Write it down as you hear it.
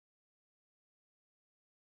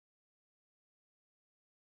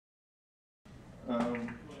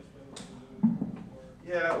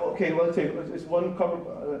Yeah, well, okay, let's say it's one cover.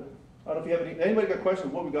 I don't know if you have anybody got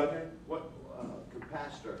questions? What we got here? What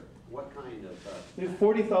capacitor? What kind of? These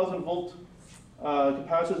 40,000 volt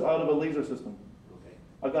capacitors out of a laser system. Okay.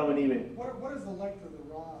 I got them on eBay. What is the length of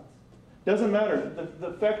the rods? Doesn't matter. The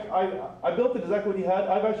effect, I built it exactly what he had.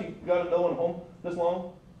 I've actually got another one home this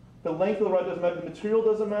long. The length of the rod doesn't matter. The material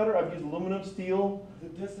doesn't matter. I've used aluminum, steel. The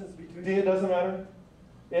distance between. It doesn't matter.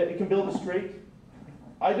 It can build it straight.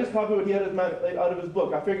 I just copied what he had out of his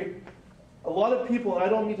book. I figured a lot of people, and I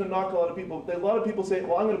don't mean to knock a lot of people, but a lot of people say,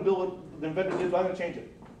 well, I'm going to build what the inventor did, but I'm going to change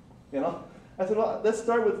it. You know? I said, well, let's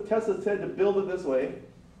start with Tesla said to build it this way,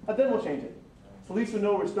 and then we'll change it. So at least we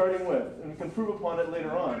know what we're starting with, and we can prove upon it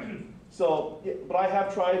later on. So, yeah, but I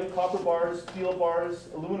have tried copper bars, steel bars,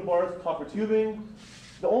 aluminum bars, copper tubing.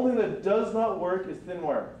 The only thing that does not work is thin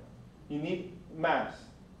wire. You need mass.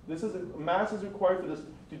 Mass is required for this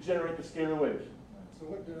to generate the scalar wave. So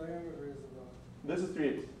what diameter is the rod? This is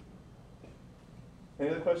 3/8. Any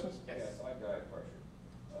other questions? Yes, I've got a question.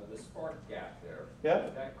 The spark gap there. Yeah?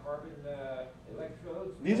 Is that carbon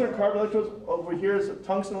electrodes? These are carbon electrodes. Over here is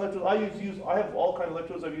tungsten electrodes. I have all kinds of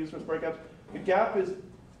electrodes I've used for spark gaps. The gap is,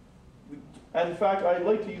 and in fact, I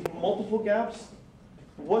like to use multiple gaps.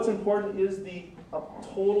 What's important is the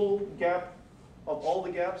total gap of all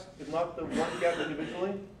the gaps, is not the one gap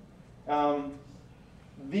individually.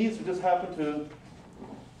 These just happen to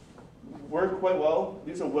work quite well.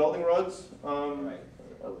 These are welding rods. Right.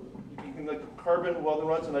 You can like carbon welding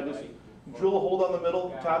rods, and I just drill a hole down the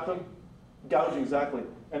middle, tap them, gouging exactly,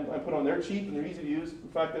 and I put on. They're cheap and they're easy to use. In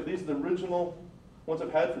fact, these are the original ones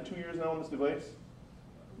I've had for 2 years now on this device.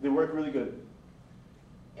 They work really good.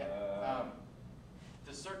 Yeah.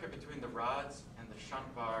 The circuit between the rods and the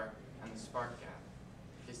shunt bar and the spark gap,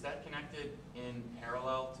 is that connected in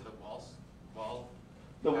parallel to the wall?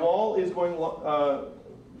 The wall is going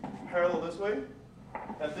parallel this way,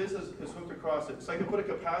 and this is hooked across it. So I can put a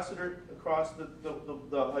capacitor across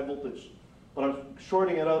the high voltage, but I'm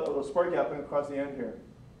shorting it out, a spark gapping across the end here.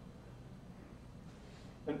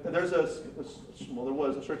 And there's well, there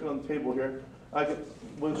was a circuit on the table here.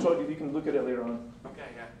 We'll show you. You can look at it later on.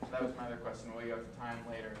 Okay, yeah. That was my other question. Will you have time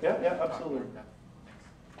later? Yeah, absolutely.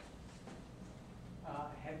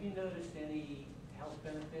 Have you noticed any health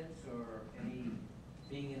benefits or any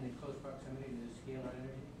being in the close proximity to the scalar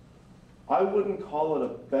energy? I wouldn't call it a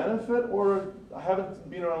benefit, or I haven't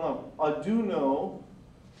been around long. I do know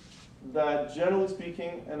that generally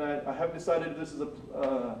speaking, and I haven't decided if this is a,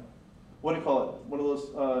 what do you call it? One of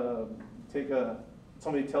those,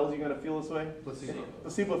 somebody tells you you're going to feel this way?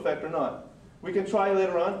 Placebo effect or not. We can try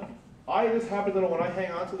later on. I just happen to know when I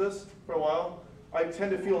hang on to this for a while, I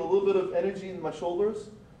tend to feel a little bit of energy in my shoulders,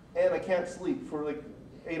 and I can't sleep for like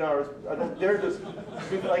 8 hours. I don't dare just,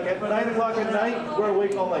 like at 9 o'clock at night, we're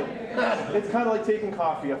awake all night. It's kind of like taking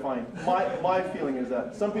coffee, I find. My feeling is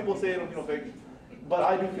that. Some people say, effect, but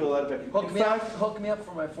I do feel that effect. Hook me up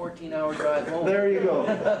for my 14-hour drive home. There you go.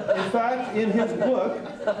 In fact, in his book,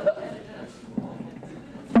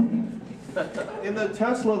 in the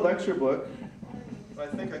Tesla lecture book, I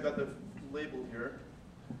think I got the label here.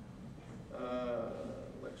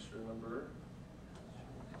 Lecture number.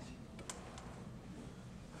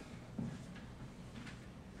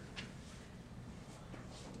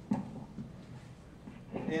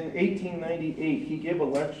 In 1898, he gave a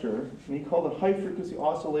lecture, and he called it high-frequency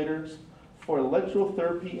oscillators for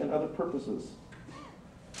electrotherapy and other purposes.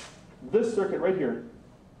 This circuit right here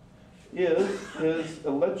is his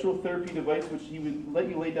electrotherapy device, which he would let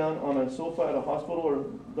you lay down on a sofa at a hospital or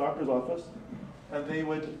doctor's office, and they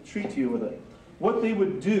would treat you with it. What they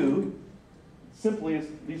would do, simply, is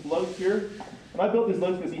these lugs here, and I built these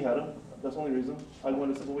lugs because he had them. That's the only reason. I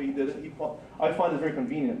wanted to see the way he did it. I find it very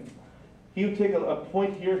convenient. He would take a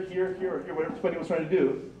point here, here, here, or here, whatever he was trying to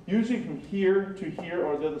do, usually from here to here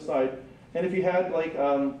or the other side. And if you had like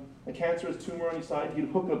a cancerous tumor on each side, he'd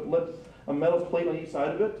hook a metal plate on each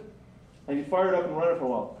side of it, and he'd fire it up and run it for a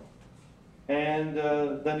while. And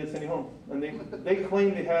then he'd send you home. And they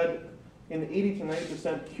claimed they had an 80 to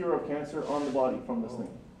 90% cure of cancer on the body from this thing.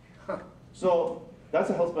 So that's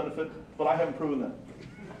a health benefit, but I haven't proven that.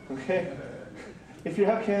 Okay? If you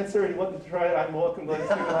have cancer and you want to try it, I'm welcome to it.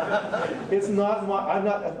 It's not I'm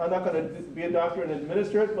not going to be a doctor and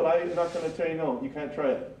administer it, but I'm not going to tell you no, you can't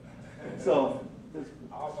try it. So,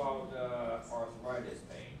 how about arthritis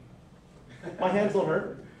pain? My hands don't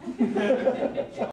hurt.